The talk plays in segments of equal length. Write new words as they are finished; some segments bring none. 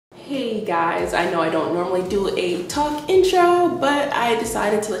Hey guys, I know I don't normally do a talk intro, but I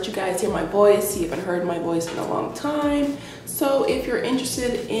decided to let you guys hear my voice. You haven't heard my voice in a long time. So if you're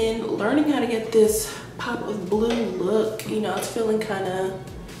interested in learning how to get this pop of blue look, you know, it's feeling kind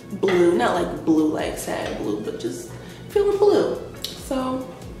of blue, not like blue like sad blue, but just feeling blue. So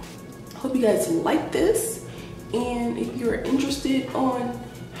hope you guys like this. And if you're interested on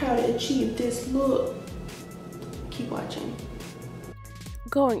how to achieve this look, keep watching.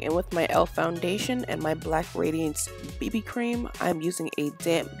 Going in with my e.l.f. foundation and my Black Radiance BB cream, I'm using a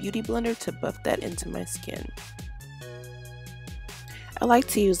damp beauty blender to buff that into my skin. I like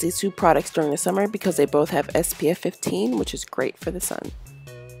to use these two products during the summer because they both have SPF 15, which is great for the sun.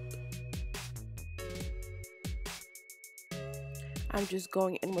 I'm just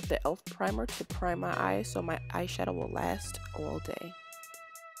going in with the e.l.f. primer to prime my eyes so my eyeshadow will last all day.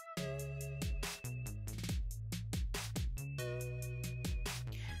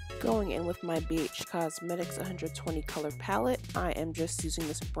 Going in with my BH Cosmetics 120 color palette, I am just using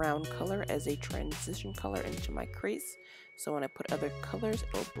this brown color as a transition color into my crease, so when I put other colors,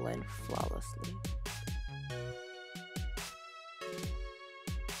 it'll blend flawlessly.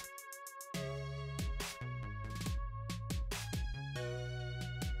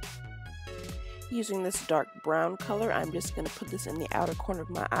 Using this dark brown color, I'm just going to put this in the outer corner of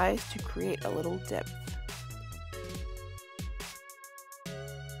my eyes to create a little depth.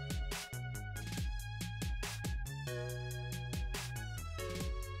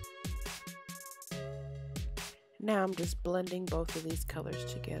 Now I'm just blending both of these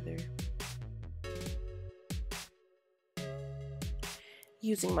colors together.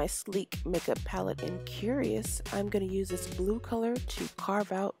 Using my sleek makeup palette in Curious, I'm going to use this blue color to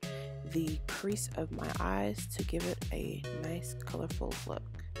carve out the crease of my eyes to give it a nice colorful look.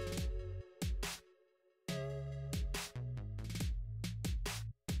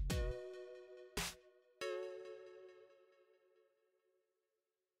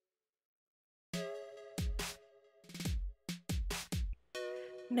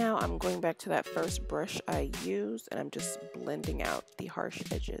 Now I'm going back to that first brush I used and I'm just blending out the harsh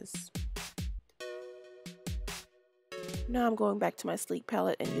edges. Now I'm going back to my sleek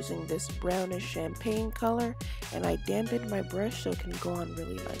palette and using this brownish champagne color, and I dampened my brush so it can go on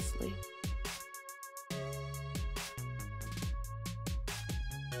really nicely.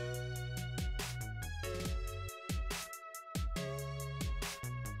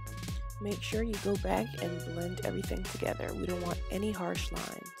 Make sure you go back and blend everything together. We don't want any harsh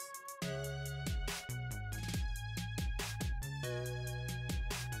lines.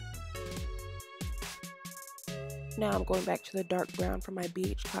 Now I'm going back to the dark brown for my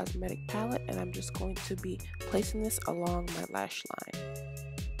BH Cosmetic palette, and I'm just going to be placing this along my lash line.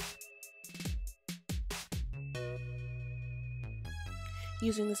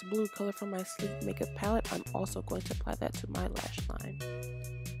 Using this blue color from my sleek makeup palette, I'm also going to apply that to my lash line.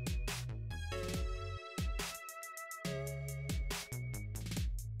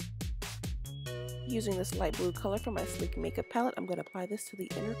 Using this light blue color from my sleek makeup palette, I'm going to apply this to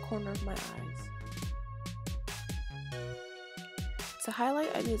the inner corner of my eyes. To highlight,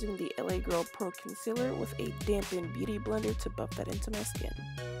 I'm using the LA Girl Pro Concealer with a dampened beauty blender to buff that into my skin.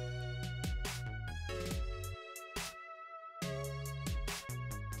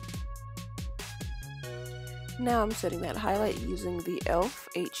 Now I'm setting that highlight using the e.l.f.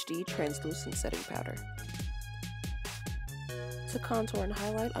 HD Translucent Setting Powder. To contour and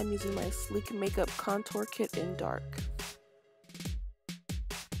highlight, I'm using my Sleek Makeup Contour Kit in dark.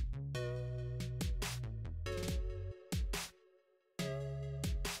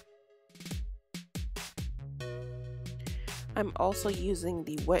 I'm also using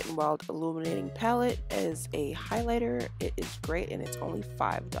the Wet n Wild Illuminating Palette as a highlighter. It is great and it's only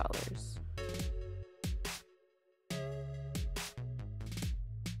 $5.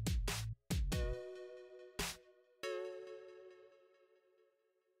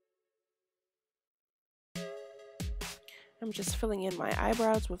 I'm just filling in my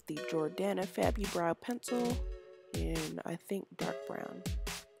eyebrows with the Jordana Fabu Brow Pencil in, I think, dark brown.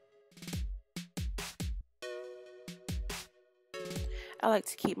 I like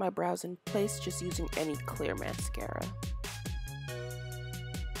to keep my brows in place just using any clear mascara.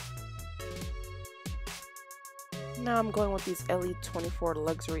 Now I'm going with these LE24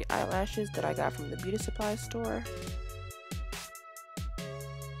 luxury eyelashes that I got from the beauty supply store.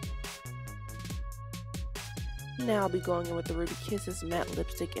 Now I'll be going in with the Ruby Kisses matte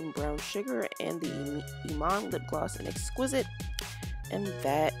lipstick in brown sugar and the Iman lip gloss in exquisite. And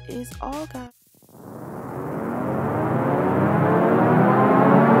that is all, guys.